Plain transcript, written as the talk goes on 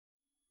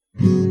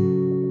The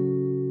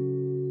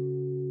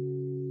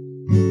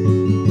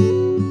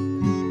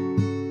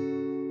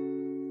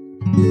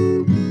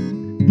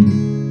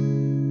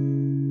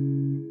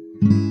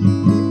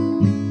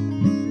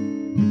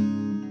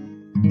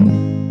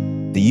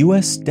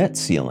U.S. debt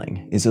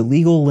ceiling is a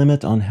legal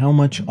limit on how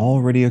much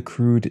already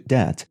accrued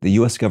debt the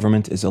U.S.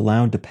 government is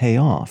allowed to pay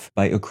off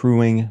by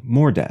accruing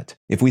more debt.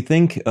 If we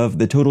think of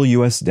the total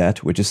U.S.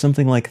 debt, which is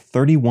something like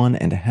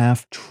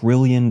 $31.5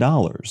 trillion,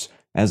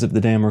 as of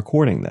the day I'm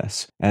recording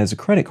this, as a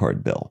credit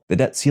card bill, the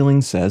debt ceiling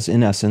says,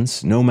 in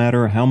essence, no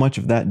matter how much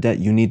of that debt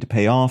you need to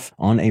pay off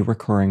on a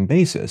recurring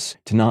basis,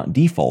 to not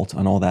default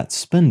on all that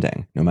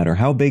spending. No matter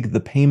how big the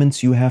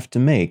payments you have to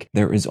make,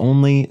 there is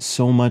only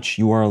so much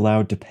you are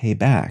allowed to pay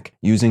back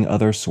using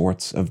other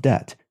sorts of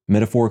debt.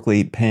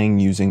 Metaphorically paying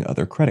using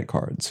other credit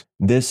cards.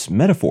 This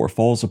metaphor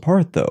falls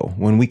apart, though,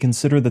 when we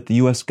consider that the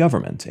U.S.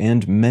 government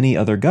and many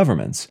other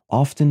governments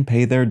often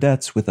pay their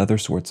debts with other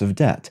sorts of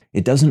debt.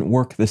 It doesn't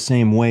work the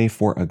same way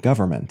for a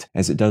government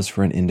as it does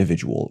for an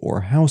individual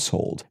or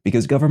household,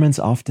 because governments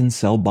often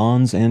sell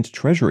bonds and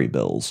treasury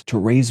bills to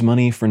raise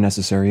money for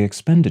necessary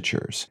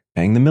expenditures.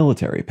 Paying the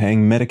military,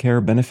 paying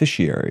Medicare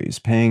beneficiaries,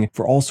 paying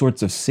for all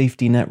sorts of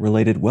safety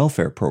net-related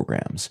welfare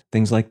programs,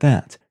 things like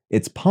that.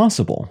 It's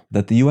possible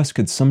that the U.S.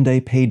 could someday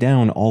pay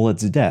down all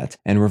its debt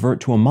and revert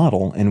to a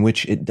model in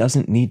which it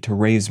doesn't need to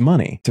raise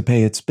money to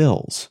pay its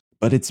bills.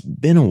 But it's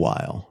been a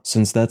while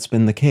since that's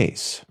been the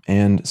case,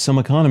 and some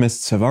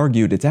economists have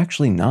argued it's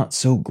actually not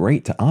so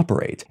great to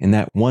operate in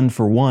that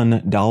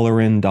one-for-one,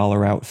 dollar-in,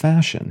 dollar-out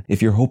fashion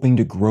if you're hoping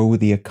to grow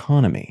the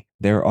economy.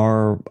 There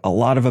are a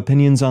lot of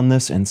opinions on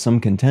this, and some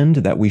contend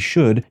that we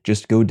should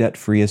just go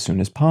debt-free as soon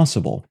as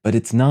possible. But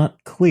it's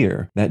not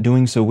clear that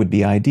doing so would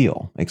be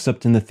ideal,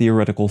 except in the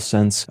theoretical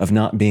sense of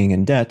not being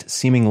in debt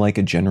seeming like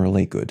a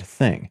generally good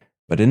thing.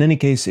 But in any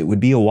case, it would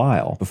be a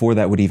while before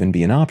that would even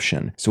be an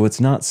option, so it's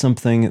not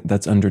something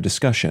that's under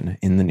discussion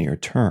in the near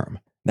term.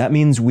 That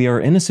means we are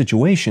in a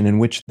situation in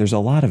which there's a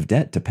lot of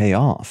debt to pay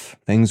off,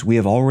 things we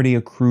have already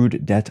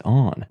accrued debt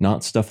on,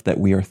 not stuff that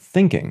we are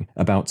thinking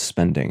about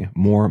spending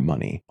more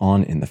money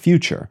on in the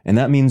future. And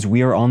that means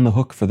we are on the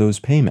hook for those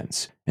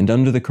payments. And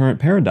under the current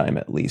paradigm,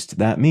 at least,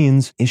 that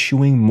means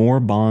issuing more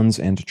bonds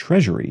and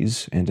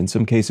treasuries, and in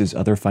some cases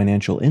other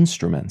financial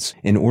instruments,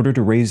 in order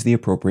to raise the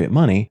appropriate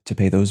money to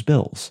pay those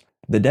bills.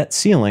 The debt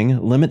ceiling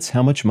limits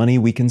how much money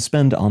we can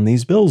spend on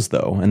these bills,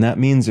 though, and that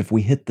means if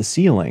we hit the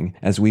ceiling,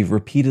 as we've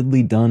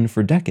repeatedly done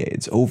for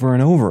decades over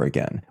and over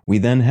again, we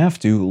then have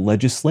to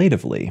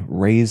legislatively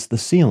raise the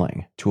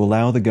ceiling to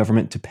allow the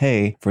government to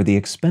pay for the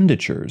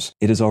expenditures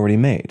it has already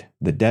made,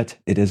 the debt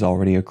it has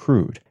already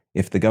accrued.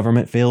 If the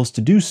government fails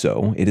to do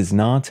so, it is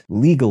not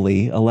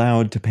legally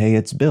allowed to pay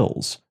its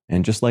bills.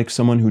 And just like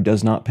someone who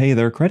does not pay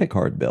their credit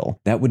card bill,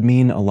 that would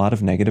mean a lot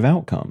of negative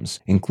outcomes,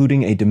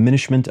 including a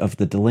diminishment of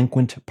the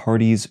delinquent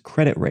party's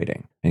credit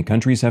rating. And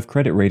countries have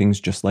credit ratings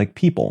just like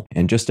people.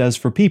 And just as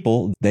for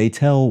people, they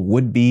tell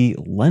would-be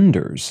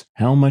lenders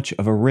how much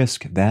of a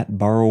risk that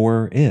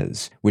borrower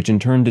is, which in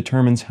turn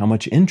determines how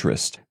much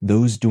interest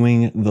those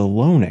doing the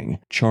loaning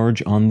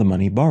charge on the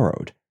money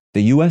borrowed.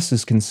 The U.S.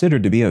 is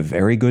considered to be a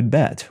very good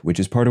bet, which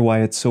is part of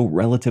why it's so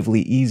relatively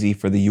easy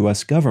for the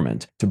U.S.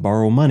 government to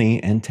borrow money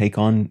and take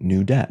on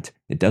new debt.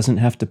 It doesn't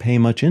have to pay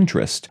much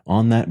interest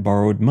on that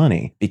borrowed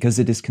money because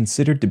it is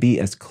considered to be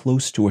as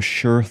close to a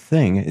sure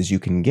thing as you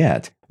can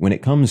get when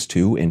it comes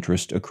to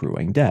interest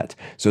accruing debt.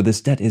 So this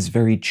debt is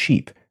very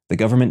cheap. The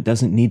government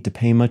doesn't need to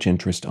pay much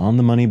interest on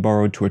the money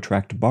borrowed to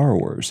attract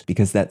borrowers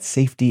because that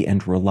safety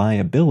and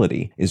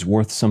reliability is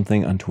worth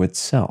something unto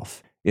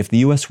itself. If the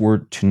U.S. were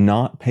to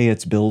not pay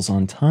its bills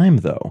on time,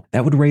 though,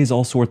 that would raise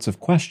all sorts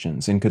of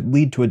questions and could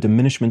lead to a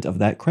diminishment of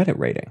that credit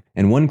rating.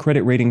 And one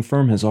credit rating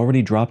firm has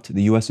already dropped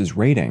the U.S.'s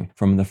rating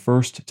from the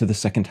first to the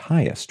second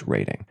highest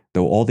rating,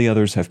 though all the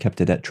others have kept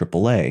it at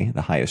AAA,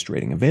 the highest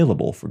rating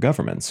available for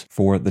governments,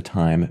 for the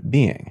time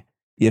being.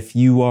 If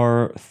you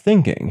are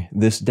thinking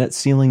this debt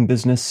ceiling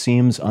business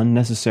seems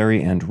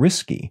unnecessary and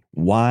risky,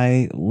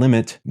 why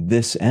limit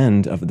this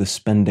end of the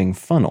spending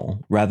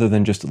funnel rather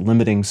than just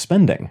limiting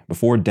spending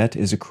before debt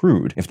is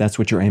accrued if that's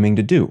what you're aiming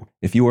to do?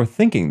 If you are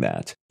thinking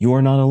that, you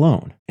are not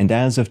alone. And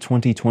as of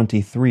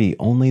 2023,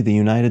 only the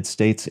United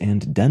States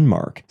and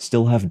Denmark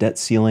still have debt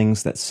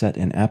ceilings that set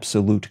an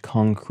absolute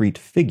concrete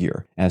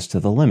figure as to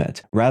the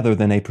limit, rather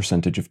than a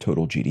percentage of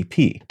total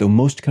GDP, though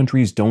most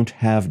countries don't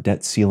have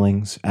debt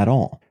ceilings at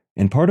all.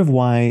 And part of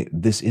why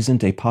this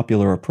isn't a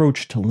popular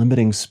approach to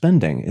limiting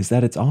spending is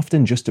that it's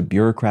often just a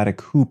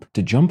bureaucratic hoop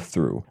to jump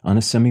through on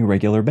a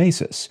semi-regular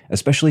basis,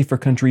 especially for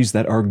countries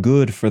that are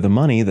good for the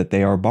money that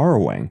they are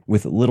borrowing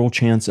with little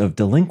chance of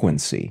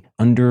delinquency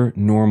under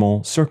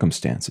normal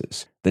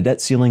circumstances. The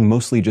debt ceiling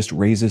mostly just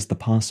raises the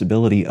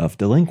possibility of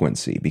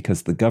delinquency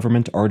because the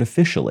government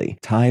artificially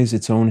ties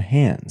its own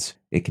hands.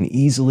 It can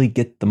easily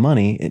get the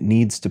money it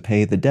needs to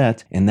pay the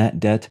debt, and that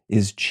debt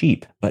is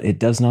cheap, but it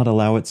does not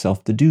allow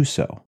itself to do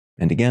so.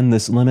 And again,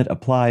 this limit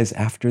applies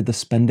after the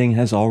spending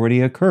has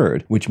already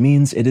occurred, which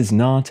means it is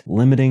not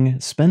limiting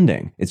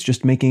spending. It's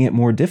just making it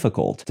more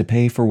difficult to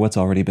pay for what's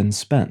already been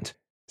spent.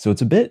 So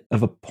it's a bit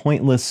of a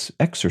pointless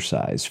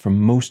exercise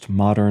from most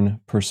modern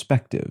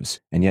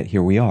perspectives, and yet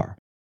here we are.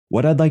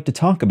 What I'd like to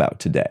talk about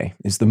today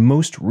is the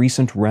most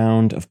recent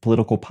round of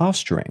political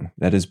posturing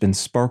that has been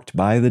sparked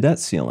by the debt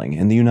ceiling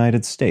in the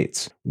United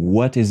States.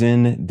 What is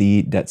in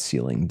the debt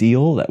ceiling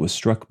deal that was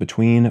struck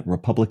between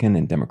Republican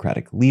and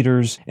Democratic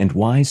leaders, and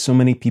why so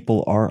many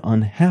people are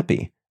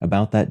unhappy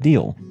about that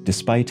deal,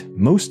 despite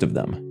most of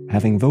them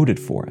having voted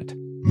for it.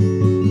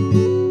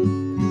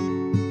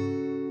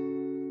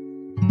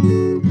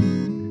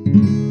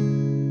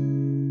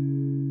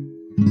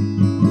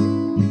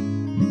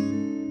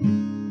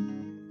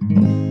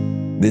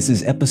 This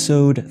is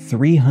episode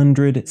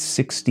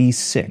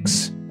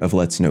 366 of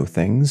Let's Know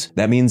Things.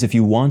 That means if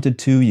you wanted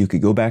to, you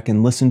could go back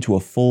and listen to a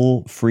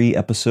full free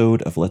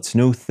episode of Let's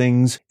Know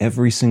Things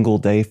every single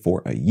day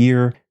for a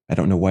year. I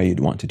don't know why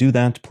you'd want to do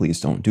that. Please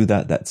don't do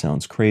that. That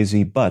sounds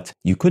crazy, but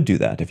you could do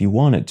that if you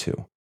wanted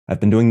to. I've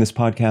been doing this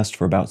podcast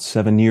for about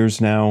 7 years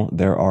now.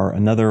 There are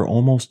another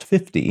almost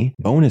 50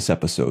 bonus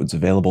episodes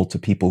available to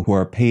people who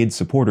are paid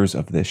supporters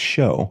of this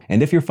show.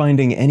 And if you're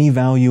finding any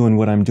value in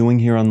what I'm doing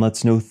here on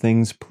Let's Know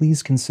Things,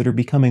 please consider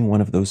becoming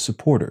one of those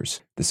supporters.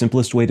 The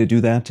simplest way to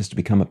do that is to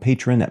become a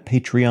patron at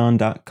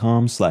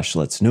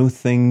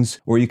patreon.com/letsknowthings,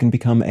 or you can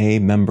become a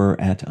member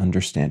at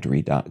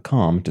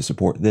understandary.com to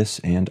support this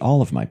and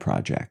all of my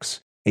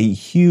projects. A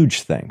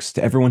huge thanks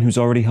to everyone who's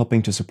already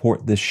helping to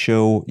support this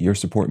show. Your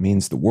support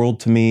means the world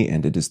to me,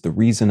 and it is the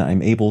reason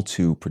I'm able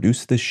to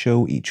produce this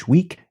show each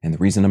week, and the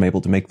reason I'm able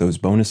to make those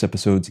bonus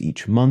episodes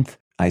each month.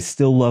 I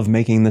still love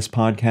making this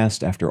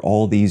podcast after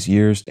all these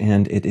years,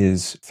 and it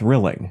is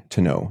thrilling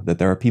to know that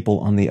there are people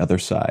on the other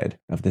side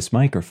of this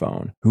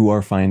microphone who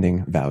are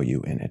finding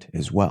value in it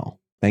as well.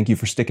 Thank you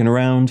for sticking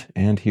around,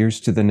 and here's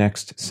to the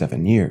next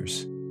 7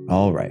 years.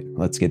 All right,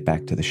 let's get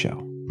back to the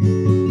show.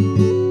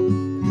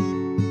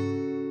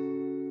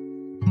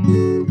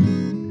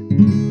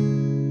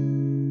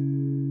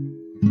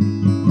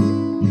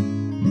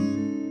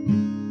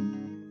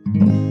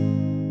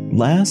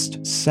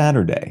 Last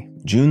Saturday,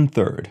 June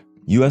 3rd,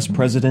 U.S.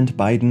 President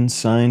Biden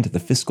signed the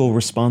Fiscal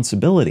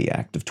Responsibility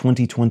Act of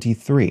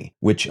 2023,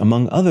 which,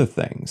 among other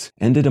things,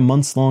 ended a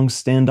months-long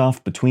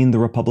standoff between the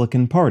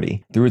Republican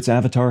Party through its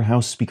avatar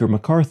House Speaker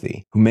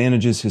McCarthy, who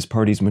manages his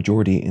party's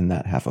majority in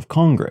that half of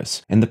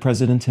Congress, and the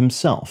president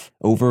himself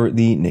over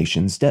the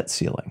nation's debt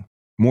ceiling.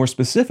 More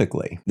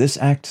specifically, this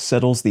act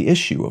settles the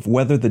issue of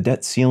whether the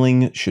debt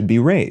ceiling should be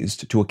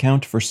raised to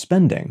account for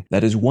spending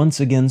that has once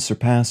again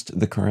surpassed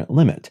the current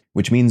limit,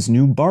 which means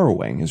new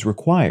borrowing is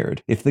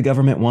required if the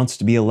government wants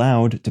to be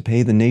allowed to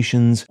pay the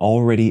nation's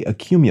already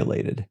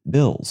accumulated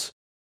bills.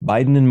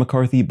 Biden and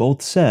McCarthy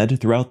both said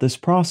throughout this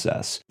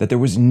process that there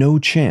was no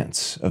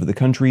chance of the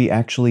country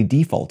actually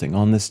defaulting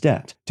on this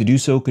debt. To do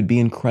so could be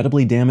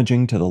incredibly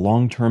damaging to the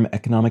long-term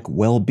economic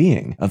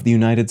well-being of the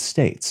United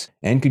States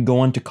and could go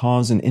on to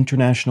cause an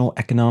international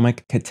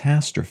economic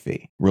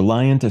catastrophe.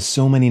 Reliant as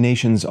so many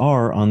nations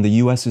are on the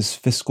U.S.'s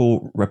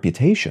fiscal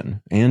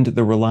reputation and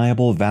the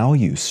reliable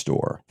value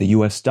store the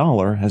U.S.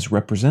 dollar has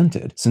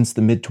represented since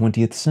the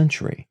mid-20th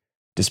century.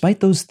 Despite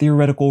those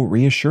theoretical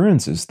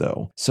reassurances,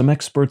 though, some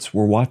experts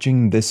were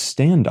watching this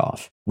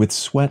standoff with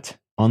sweat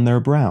on their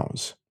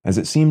brows, as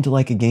it seemed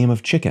like a game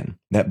of chicken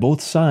that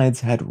both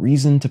sides had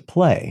reason to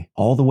play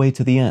all the way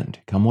to the end,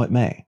 come what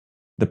may.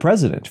 The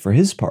president, for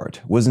his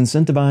part, was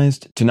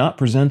incentivized to not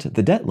present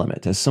the debt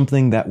limit as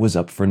something that was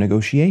up for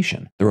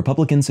negotiation. The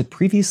Republicans had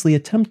previously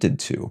attempted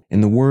to,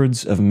 in the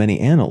words of many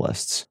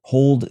analysts,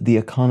 hold the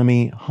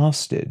economy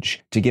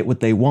hostage to get what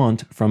they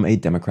want from a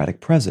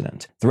Democratic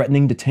president,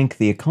 threatening to tank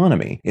the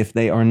economy if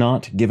they are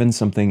not given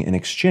something in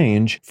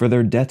exchange for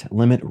their debt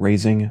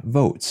limit-raising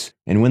votes.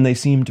 And when they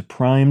seemed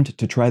primed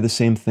to try the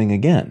same thing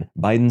again,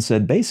 Biden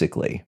said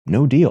basically,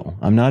 no deal,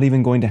 I'm not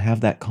even going to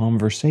have that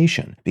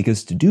conversation,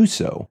 because to do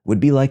so would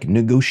be like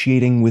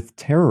negotiating with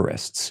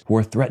terrorists who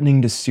are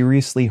threatening to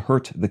seriously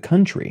hurt the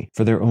country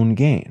for their own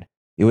gain.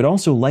 It would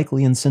also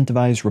likely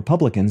incentivize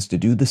Republicans to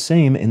do the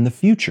same in the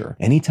future,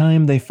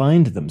 anytime they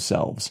find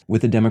themselves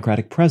with a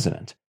Democratic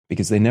president,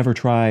 because they never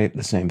try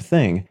the same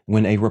thing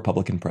when a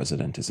Republican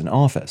president is in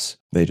office.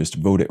 They just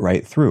vote it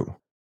right through.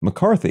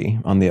 McCarthy,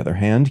 on the other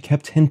hand,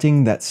 kept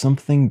hinting that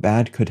something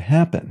bad could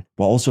happen,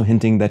 while also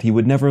hinting that he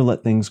would never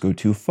let things go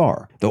too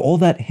far, though all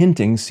that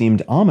hinting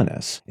seemed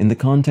ominous in the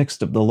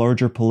context of the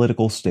larger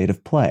political state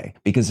of play,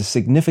 because a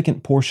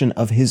significant portion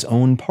of his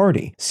own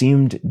party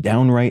seemed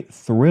downright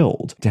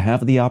thrilled to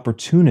have the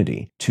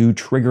opportunity to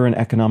trigger an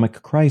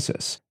economic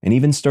crisis, and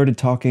even started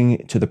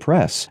talking to the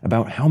press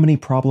about how many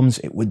problems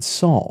it would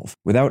solve,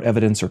 without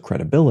evidence or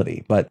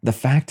credibility. But the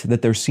fact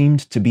that there seemed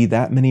to be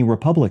that many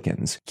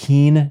Republicans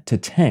keen to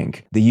tank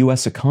the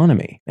U.S.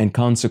 economy, and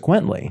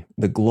consequently,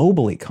 the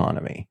global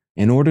economy,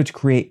 in order to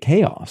create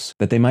chaos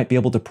that they might be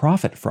able to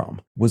profit from,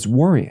 was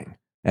worrying,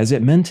 as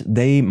it meant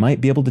they might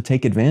be able to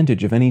take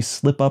advantage of any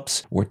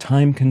slip-ups or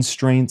time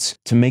constraints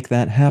to make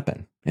that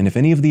happen. And if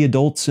any of the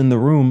adults in the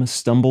room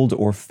stumbled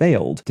or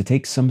failed to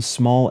take some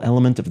small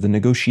element of the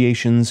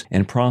negotiations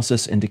and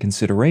process into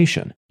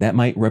consideration, that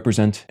might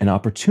represent an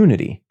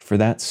opportunity for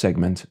that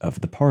segment of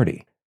the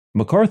party.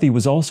 McCarthy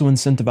was also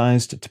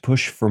incentivized to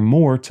push for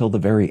more till the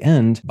very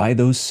end by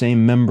those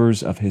same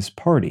members of his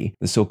party,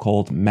 the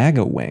so-called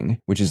MAGA wing,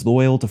 which is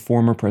loyal to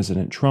former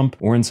President Trump,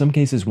 or in some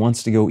cases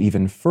wants to go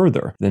even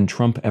further than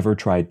Trump ever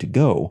tried to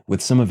go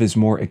with some of his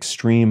more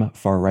extreme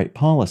far-right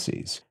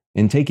policies.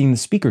 In taking the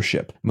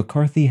speakership,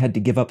 McCarthy had to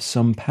give up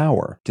some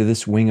power to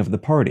this wing of the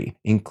party,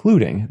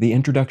 including the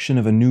introduction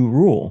of a new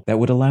rule that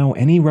would allow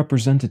any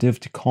representative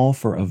to call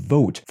for a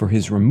vote for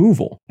his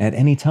removal at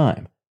any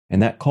time,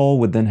 and that call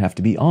would then have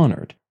to be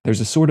honored. There's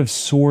a sort of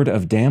sword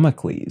of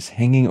Damocles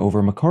hanging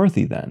over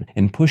McCarthy then,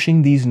 and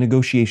pushing these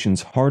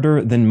negotiations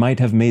harder than might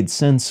have made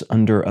sense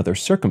under other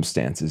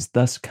circumstances,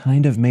 thus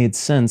kind of made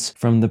sense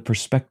from the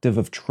perspective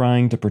of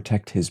trying to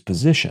protect his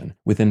position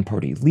within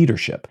party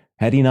leadership.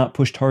 Had he not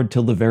pushed hard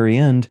till the very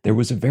end, there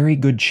was a very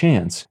good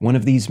chance one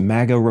of these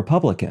MAGA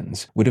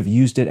Republicans would have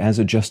used it as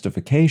a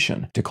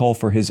justification to call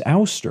for his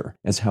ouster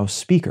as House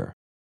Speaker.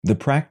 The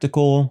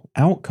practical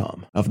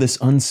outcome of this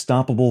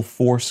unstoppable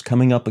force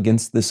coming up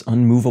against this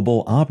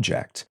unmovable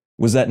object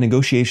was that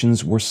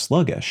negotiations were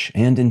sluggish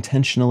and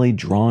intentionally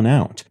drawn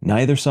out,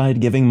 neither side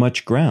giving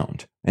much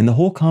ground, and the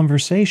whole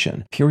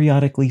conversation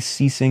periodically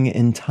ceasing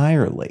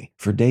entirely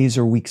for days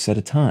or weeks at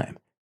a time.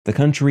 The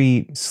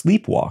country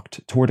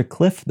sleepwalked toward a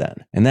cliff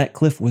then, and that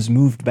cliff was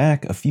moved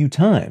back a few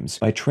times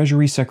by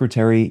Treasury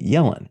Secretary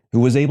Yellen, who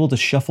was able to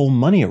shuffle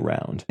money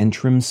around and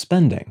trim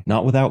spending,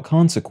 not without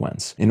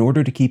consequence, in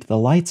order to keep the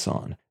lights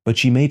on. But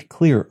she made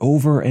clear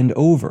over and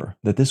over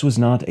that this was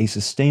not a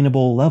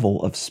sustainable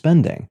level of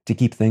spending to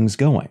keep things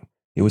going.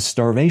 It was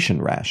starvation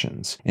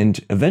rations,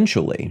 and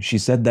eventually she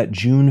said that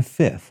June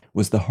 5th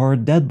was the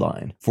hard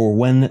deadline for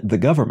when the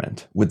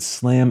government would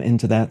slam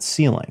into that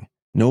ceiling.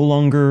 No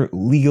longer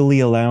legally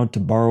allowed to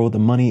borrow the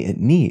money it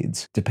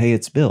needs to pay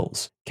its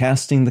bills,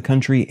 casting the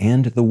country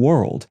and the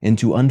world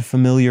into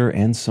unfamiliar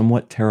and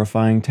somewhat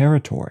terrifying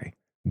territory.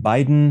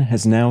 Biden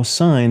has now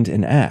signed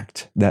an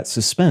act that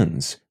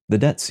suspends the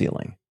debt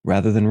ceiling,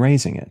 rather than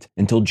raising it,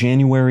 until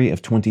January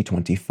of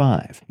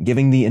 2025,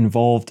 giving the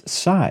involved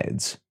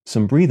sides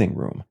some breathing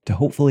room to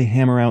hopefully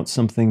hammer out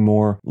something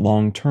more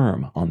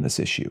long-term on this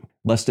issue,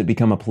 lest it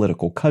become a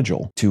political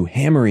cudgel to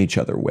hammer each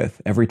other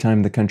with every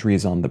time the country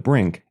is on the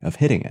brink of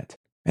hitting it.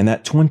 And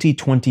that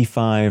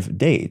 2025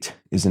 date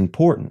is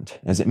important,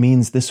 as it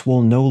means this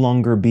will no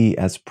longer be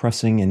as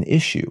pressing an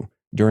issue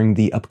during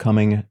the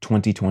upcoming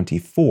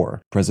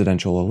 2024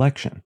 presidential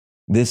election.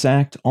 This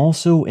act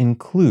also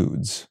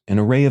includes an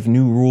array of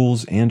new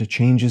rules and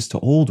changes to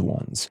old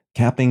ones,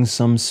 capping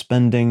some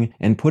spending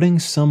and putting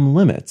some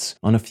limits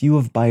on a few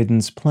of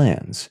Biden's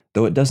plans,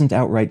 though it doesn't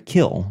outright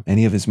kill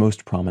any of his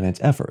most prominent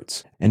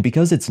efforts. And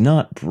because it's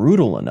not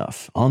brutal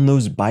enough on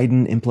those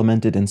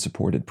Biden-implemented and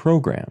supported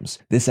programs,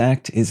 this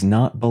act is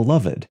not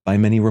beloved by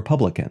many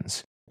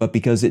Republicans. But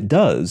because it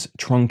does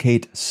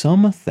truncate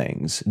some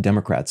things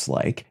Democrats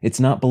like,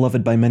 it's not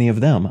beloved by many of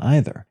them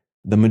either.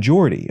 The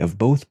majority of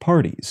both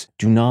parties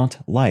do not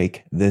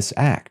like this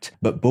act,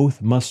 but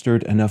both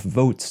mustered enough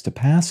votes to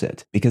pass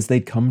it because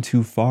they'd come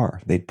too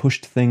far. They'd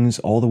pushed things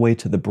all the way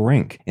to the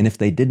brink, and if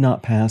they did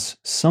not pass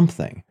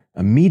something,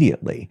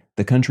 immediately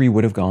the country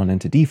would have gone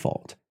into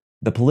default.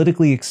 The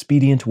politically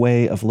expedient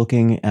way of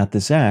looking at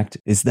this act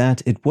is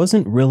that it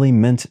wasn't really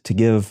meant to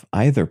give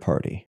either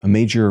party a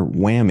major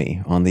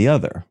whammy on the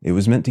other. It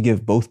was meant to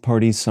give both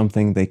parties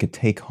something they could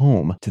take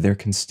home to their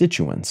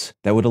constituents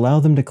that would allow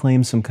them to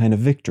claim some kind of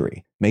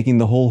victory, making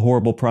the whole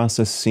horrible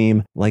process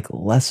seem like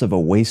less of a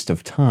waste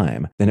of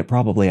time than it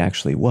probably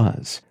actually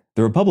was.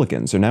 The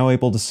Republicans are now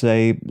able to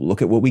say,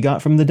 look at what we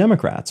got from the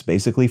Democrats,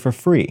 basically for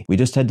free. We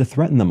just had to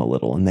threaten them a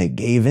little and they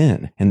gave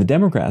in. And the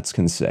Democrats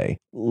can say,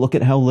 look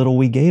at how little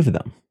we gave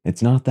them.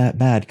 It's not that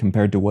bad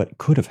compared to what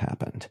could have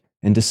happened.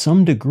 And to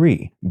some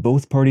degree,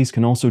 both parties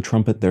can also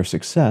trumpet their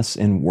success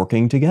in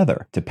working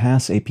together to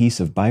pass a piece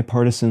of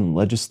bipartisan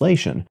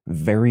legislation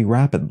very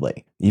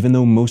rapidly, even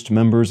though most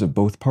members of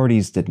both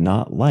parties did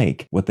not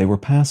like what they were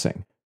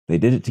passing. They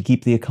did it to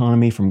keep the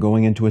economy from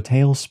going into a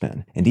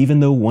tailspin, and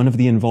even though one of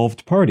the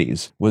involved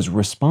parties was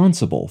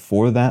responsible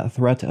for that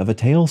threat of a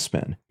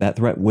tailspin, that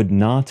threat would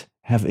not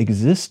have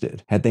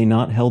existed had they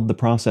not held the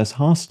process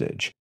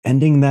hostage.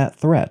 Ending that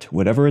threat,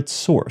 whatever its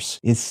source,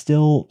 is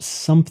still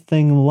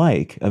something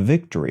like a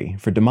victory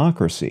for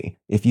democracy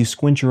if you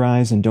squint your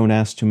eyes and don't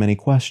ask too many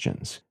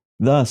questions.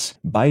 Thus,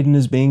 Biden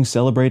is being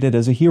celebrated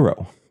as a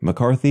hero.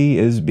 McCarthy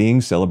is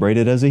being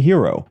celebrated as a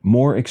hero.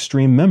 More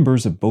extreme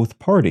members of both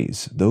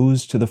parties,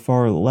 those to the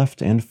far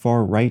left and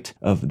far right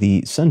of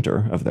the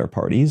center of their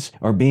parties,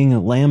 are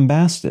being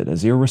lambasted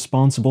as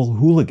irresponsible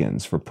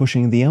hooligans for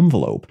pushing the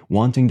envelope,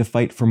 wanting to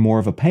fight for more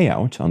of a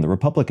payout on the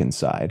Republican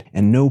side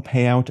and no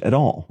payout at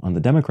all on the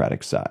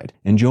Democratic side.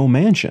 And Joe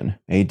Manchin,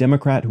 a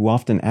Democrat who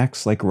often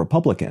acts like a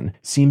Republican,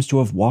 seems to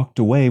have walked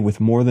away with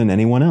more than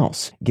anyone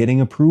else, getting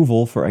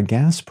approval for a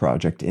gas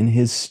project in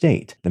his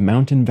state, the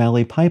Mountain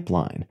Valley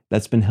Pipeline,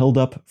 that's been held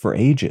up for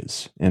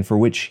ages and for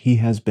which he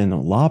has been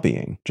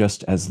lobbying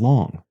just as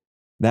long.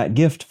 That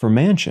gift for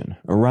Manchin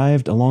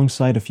arrived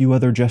alongside a few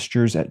other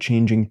gestures at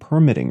changing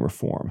permitting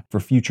reform for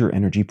future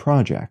energy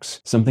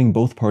projects, something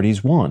both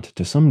parties want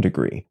to some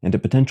degree, and a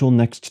potential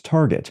next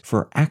target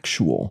for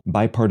actual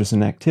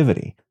bipartisan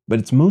activity. But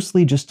it's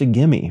mostly just a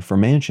gimme for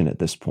Manchin at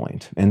this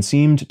point, and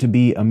seemed to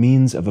be a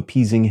means of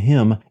appeasing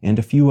him and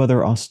a few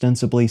other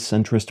ostensibly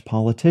centrist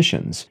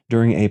politicians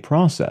during a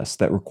process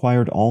that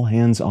required all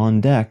hands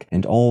on deck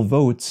and all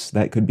votes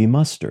that could be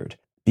mustered.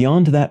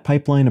 Beyond that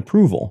pipeline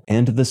approval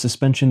and the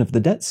suspension of the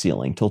debt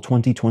ceiling till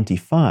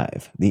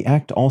 2025, the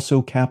act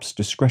also caps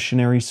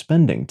discretionary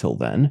spending till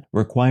then,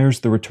 requires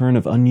the return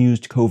of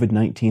unused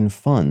COVID-19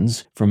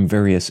 funds from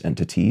various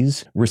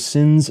entities,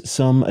 rescinds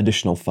some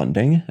additional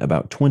funding,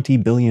 about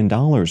 $20 billion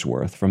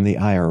worth from the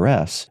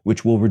IRS,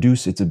 which will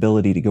reduce its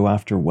ability to go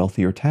after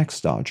wealthier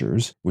tax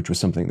dodgers, which was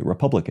something the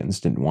Republicans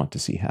didn't want to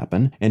see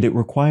happen, and it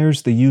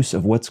requires the use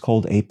of what's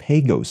called a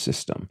PAYGO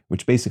system,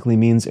 which basically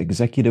means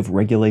executive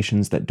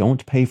regulations that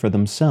don't pay for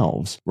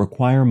themselves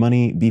require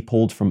money be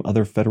pulled from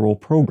other federal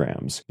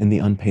programs in the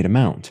unpaid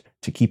amount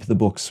to keep the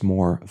books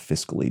more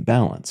fiscally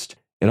balanced.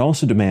 It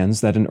also demands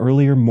that an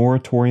earlier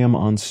moratorium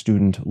on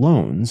student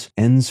loans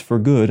ends for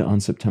good on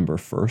September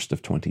 1st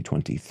of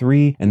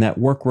 2023, and that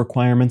work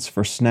requirements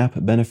for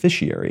SNAP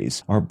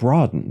beneficiaries are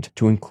broadened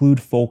to include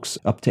folks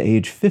up to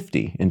age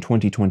 50 in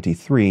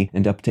 2023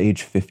 and up to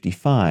age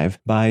 55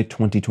 by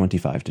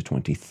 2025 to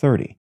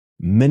 2030.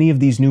 Many of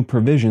these new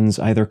provisions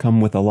either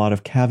come with a lot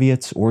of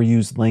caveats or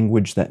use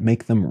language that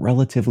make them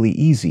relatively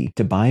easy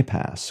to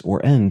bypass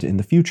or end in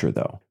the future,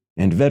 though.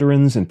 And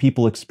veterans and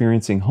people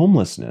experiencing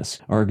homelessness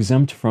are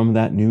exempt from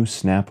that new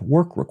SNAP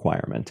work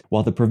requirement,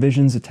 while the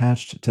provisions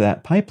attached to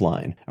that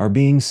pipeline are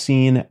being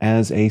seen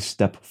as a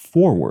step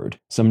forward.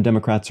 Some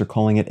Democrats are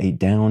calling it a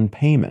down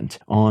payment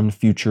on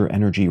future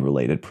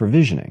energy-related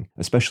provisioning,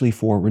 especially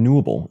for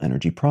renewable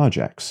energy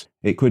projects.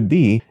 It could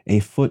be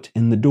a foot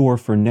in the door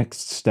for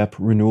next step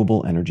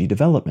renewable energy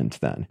development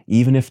then,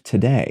 even if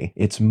today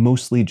it's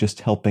mostly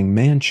just helping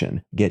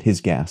Manchin get his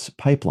gas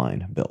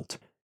pipeline built.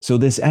 So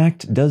this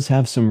act does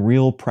have some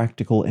real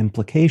practical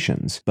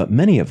implications, but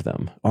many of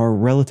them are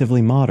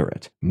relatively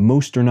moderate.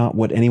 Most are not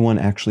what anyone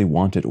actually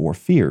wanted or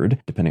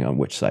feared, depending on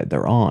which side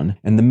they're on,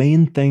 and the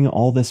main thing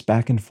all this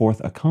back and forth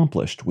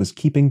accomplished was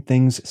keeping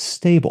things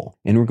stable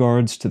in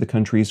regards to the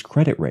country's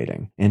credit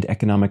rating and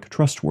economic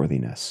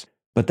trustworthiness.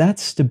 But that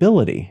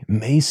stability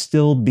may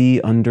still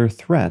be under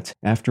threat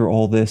after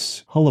all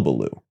this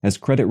hullabaloo, as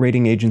credit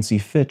rating agency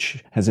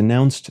Fitch has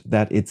announced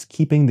that it's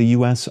keeping the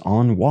U.S.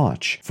 on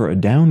watch for a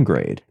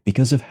downgrade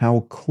because of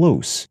how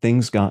close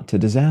things got to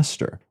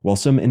disaster, while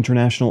some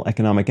international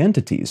economic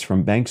entities,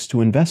 from banks to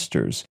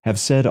investors, have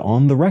said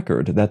on the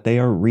record that they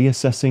are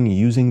reassessing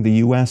using the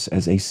U.S.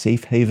 as a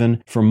safe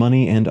haven for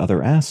money and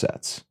other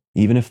assets.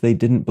 Even if they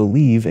didn't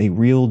believe a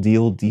real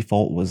deal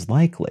default was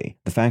likely,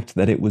 the fact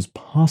that it was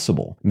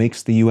possible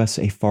makes the US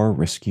a far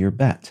riskier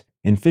bet.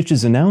 In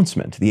Fitch's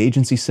announcement, the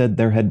agency said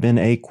there had been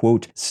a,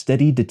 quote,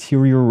 steady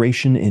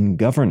deterioration in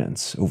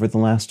governance over the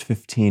last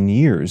 15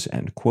 years,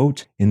 end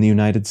quote, in the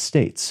United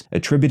States,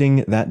 attributing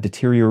that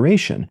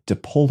deterioration to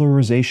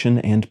polarization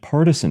and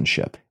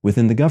partisanship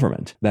within the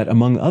government that,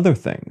 among other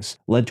things,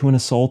 led to an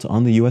assault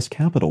on the U.S.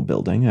 Capitol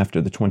building after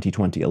the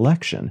 2020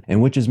 election,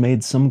 and which has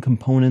made some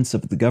components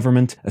of the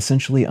government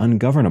essentially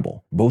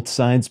ungovernable, both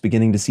sides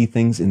beginning to see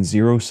things in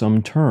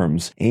zero-sum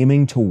terms,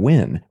 aiming to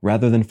win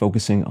rather than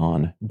focusing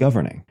on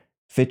governing.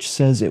 Fitch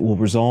says it will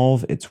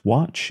resolve its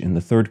watch in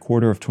the third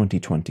quarter of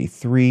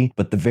 2023,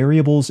 but the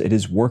variables it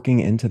is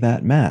working into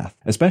that math,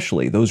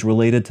 especially those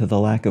related to the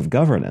lack of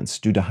governance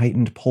due to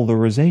heightened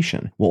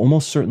polarization, will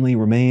almost certainly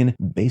remain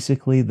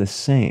basically the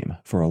same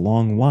for a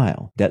long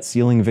while, debt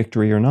ceiling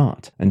victory or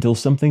not, until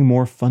something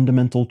more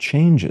fundamental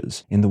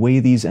changes in the way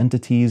these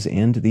entities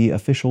and the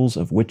officials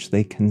of which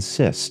they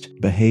consist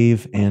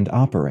behave and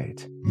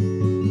operate.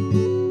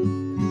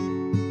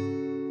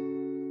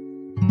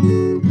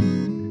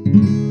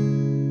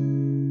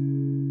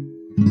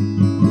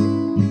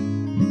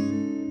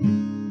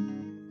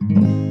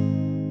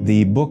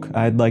 The book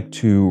I'd like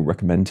to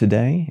recommend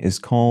today is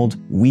called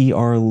We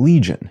Are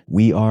Legion,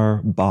 We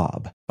Are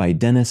Bob by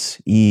Dennis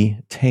E.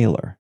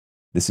 Taylor.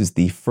 This is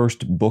the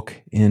first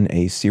book in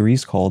a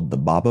series called The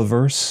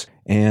Bobaverse,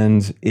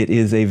 and it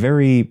is a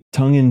very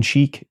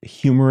tongue-in-cheek,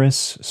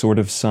 humorous sort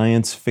of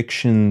science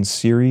fiction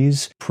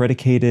series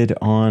predicated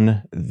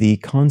on the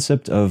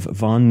concept of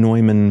von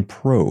Neumann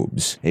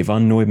probes, a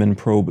von Neumann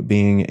probe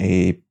being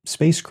a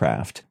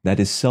spacecraft that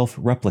is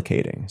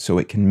self-replicating, so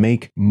it can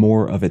make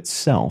more of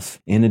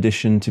itself in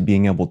addition to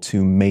being able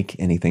to make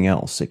anything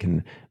else. It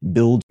can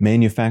build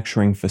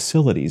manufacturing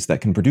facilities that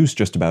can produce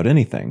just about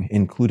anything,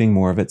 including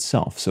more of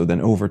itself. So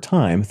then over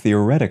time,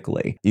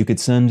 theoretically, you could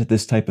send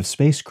this type of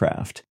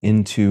spacecraft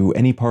into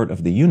any part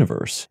of the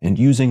universe, and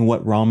using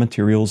what raw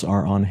materials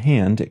are on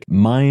hand,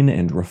 mine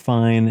and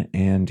refine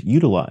and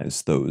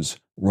utilize those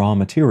raw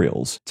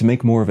materials to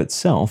make more of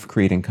itself,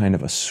 creating kind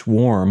of a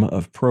swarm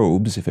of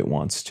probes if it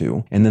wants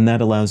to, and then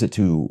that allows it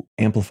to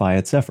amplify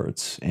its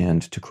efforts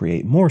and to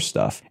create more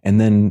stuff, and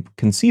then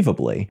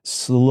conceivably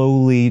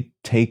slowly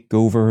take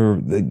over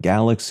the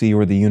galaxy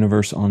or the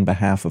universe on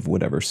behalf of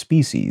whatever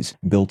species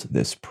built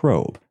this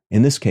probe.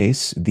 In this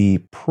case, the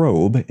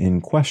probe in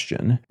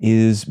question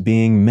is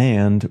being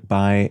manned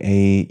by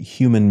a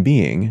human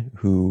being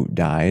who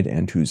died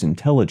and whose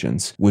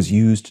intelligence was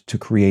used to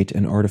create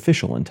an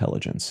artificial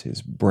intelligence.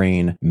 His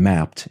brain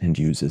mapped and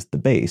uses the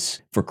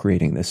base for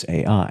creating this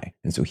AI.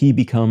 And so he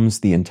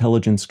becomes the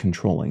intelligence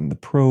controlling the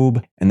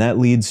probe, and that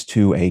leads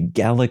to a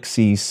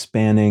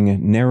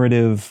galaxy-spanning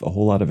narrative, a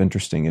whole lot of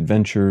interesting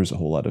adventures, a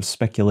whole lot of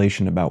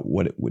speculation about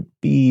what it would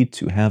be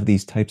to have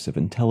these types of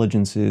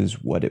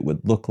intelligences, what it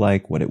would look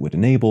like, what it would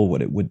enable,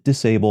 what it would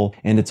disable,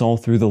 and it's all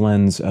through the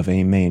lens of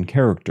a main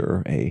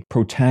character, a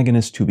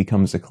protagonist who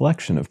becomes a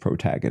collection of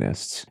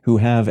protagonists who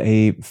have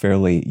a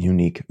fairly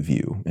unique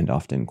view, and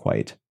often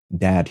quite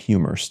dad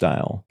humor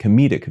style,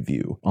 comedic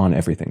view on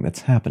everything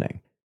that's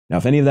happening. Now,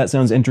 if any of that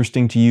sounds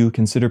interesting to you,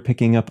 consider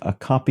picking up a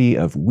copy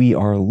of We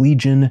Are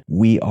Legion,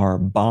 We Are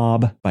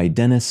Bob by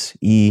Dennis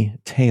E.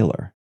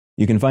 Taylor.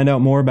 You can find out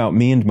more about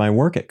me and my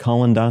work at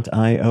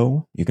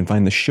Colin.io. You can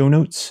find the show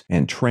notes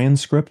and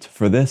transcript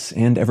for this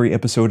and every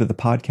episode of the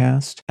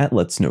podcast at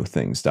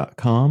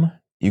letsknowthings.com.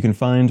 You can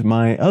find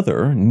my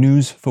other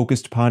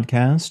news-focused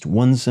podcast,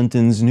 One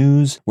Sentence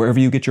News, wherever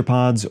you get your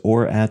pods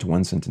or at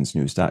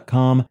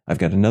onesentencenews.com. I've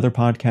got another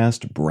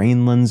podcast,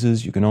 Brain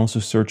Lenses, you can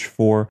also search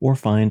for or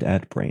find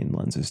at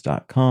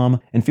brainlenses.com.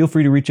 And feel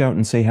free to reach out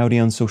and say howdy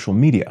on social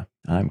media.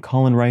 I'm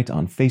Colin Wright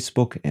on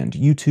Facebook and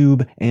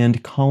YouTube,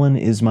 and Colin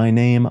is my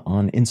name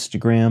on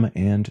Instagram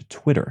and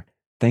Twitter.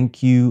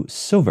 Thank you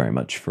so very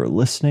much for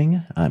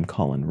listening. I'm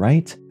Colin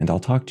Wright, and I'll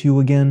talk to you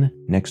again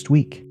next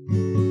week.